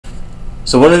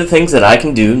So one of the things that I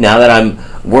can do now that I'm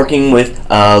working with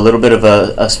a little bit of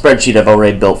a spreadsheet I've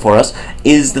already built for us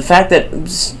is the fact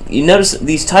that you notice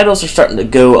these titles are starting to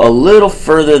go a little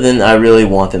further than I really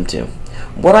want them to.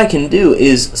 What I can do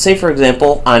is, say for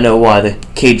example, I know why the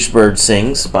caged bird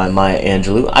sings by Maya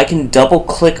Angelou. I can double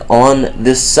click on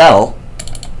this cell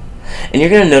and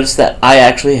you're going to notice that I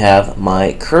actually have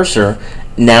my cursor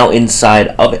now inside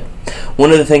of it.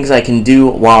 One of the things I can do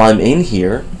while I'm in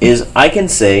here is I can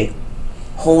say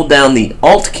hold down the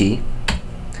Alt key,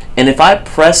 and if I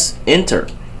press enter,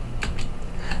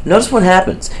 notice what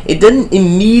happens. It didn't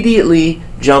immediately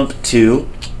jump to,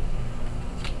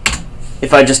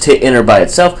 if I just hit enter by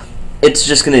itself, it's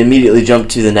just going to immediately jump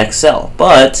to the next cell.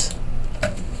 But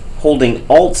holding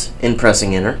Alt and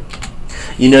pressing enter,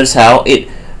 you notice how it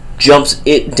jumps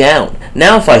it down.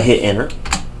 Now if I hit enter,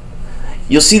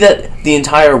 you'll see that the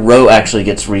entire row actually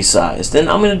gets resized. And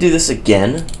I'm going to do this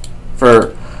again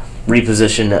for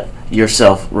reposition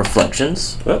yourself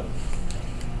reflections.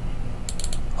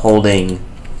 Holding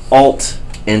Alt,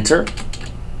 enter,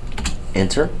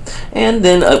 enter, and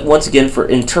then once again for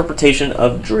Interpretation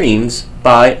of Dreams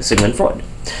by Sigmund Freud.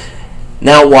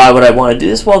 Now why would I want to do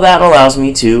this? Well, that allows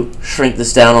me to shrink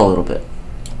this down a little bit.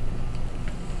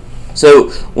 So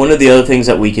one of the other things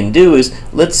that we can do is,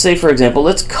 let's say for example,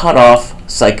 let's cut off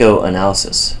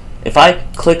psychoanalysis. If I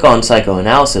click on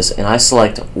psychoanalysis and I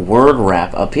select word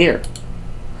wrap up here,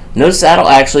 notice that'll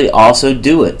actually also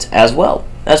do it as well.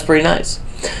 That's pretty nice.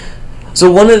 So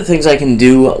one of the things I can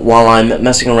do while I'm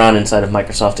messing around inside of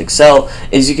Microsoft Excel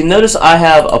is you can notice I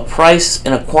have a price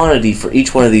and a quantity for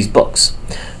each one of these books.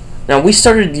 Now we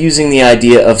started using the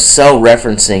idea of cell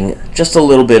referencing just a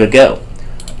little bit ago.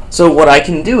 So what I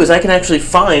can do is I can actually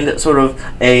find sort of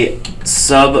a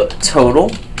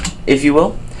subtotal, if you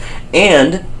will,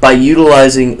 and by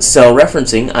utilizing cell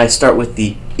referencing, I start with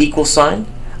the equal sign.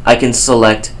 I can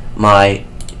select my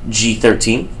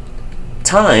G13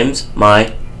 times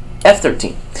my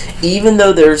F13. Even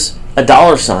though there's a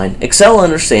dollar sign, Excel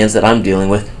understands that I'm dealing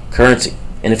with currency.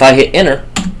 And if I hit enter,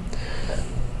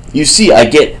 you see I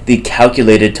get the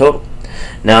calculated total.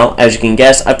 Now, as you can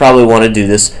guess, I probably want to do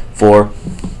this for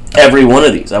every one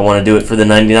of these. I want to do it for the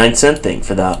 99-cent thing,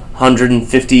 for the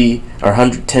 $150 or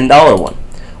 $110 one.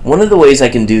 One of the ways I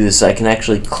can do this is I can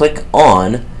actually click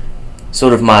on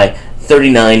sort of my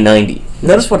 $39.90.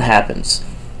 Notice what happens.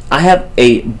 I have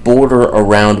a border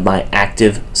around my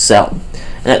active cell.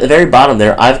 And at the very bottom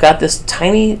there, I've got this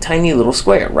tiny, tiny little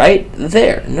square right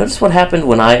there. Notice what happened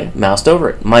when I moused over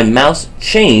it. My mouse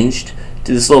changed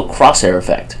to this little crosshair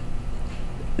effect.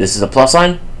 This is a plus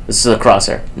sign. This is a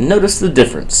crosshair. Notice the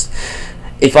difference.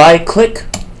 If I click,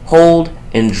 hold,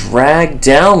 and drag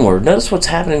downward, notice what's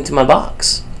happening to my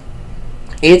box.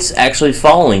 It's actually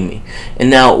following me.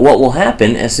 And now what will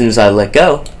happen as soon as I let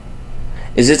go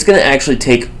is it's going to actually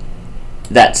take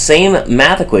that same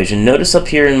math equation. Notice up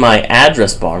here in my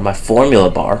address bar, my formula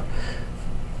bar,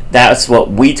 that's what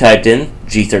we typed in,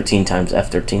 G13 times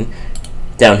F13.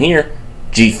 Down here,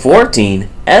 G14,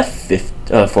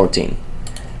 F14.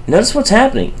 Notice what's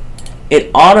happening.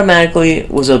 It automatically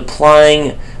was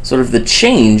applying sort of the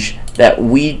change that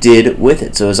we did with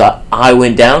it. So as I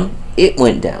went down, it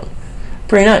went down.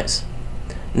 Pretty nice.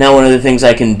 Now one of the things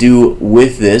I can do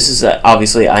with this is that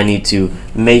obviously I need to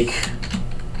make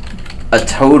a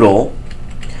total,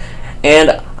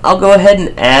 and I'll go ahead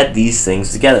and add these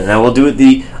things together. Now we'll do it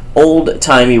the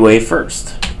old-timey way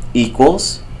first.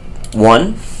 Equals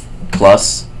 1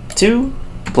 plus 2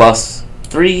 plus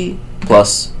 3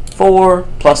 plus 4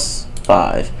 plus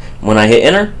 5. When I hit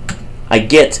enter, I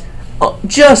get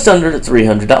just under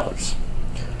 $300.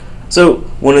 So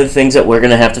one of the things that we're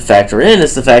going to have to factor in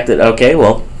is the fact that, okay,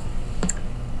 well,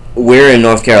 we're in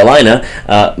North Carolina.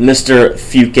 Mr.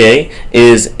 Fuke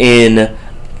is in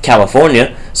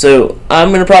California, so I'm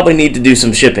going to probably need to do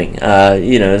some shipping.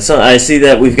 You know, so I see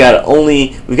that we've got 2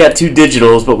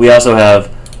 digitals, but we also have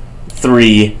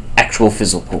 3 actual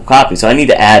physical copies. So I need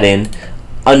to add in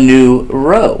a new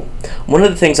row. One of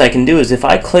the things I can do is if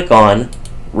I click on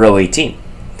row 18,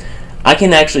 I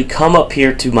can actually come up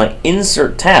here to my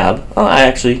insert tab. Oh, I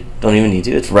actually don't even need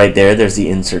to. It's right there. There's the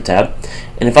insert tab.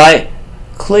 And if I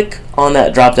click on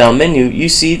that drop down menu, you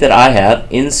see that I have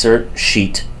insert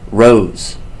sheet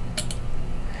rows.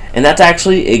 And that's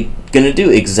actually going to do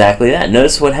exactly that.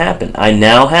 Notice what happened. I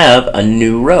now have a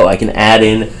new row. I can add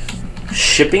in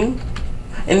shipping.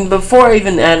 And before I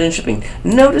even add in shipping,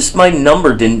 notice my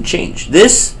number didn't change.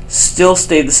 This still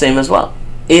stayed the same as well.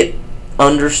 It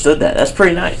understood that. That's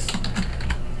pretty nice.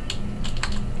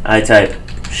 I type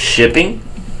shipping.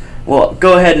 Well,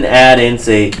 go ahead and add in,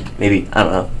 say, maybe, I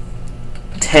don't know,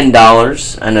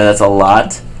 $10. I know that's a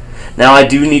lot. Now I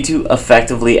do need to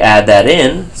effectively add that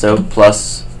in, so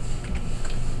plus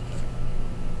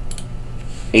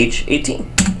H18.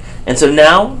 And so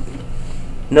now,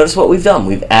 notice what we've done.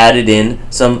 We've added in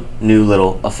some new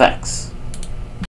little effects.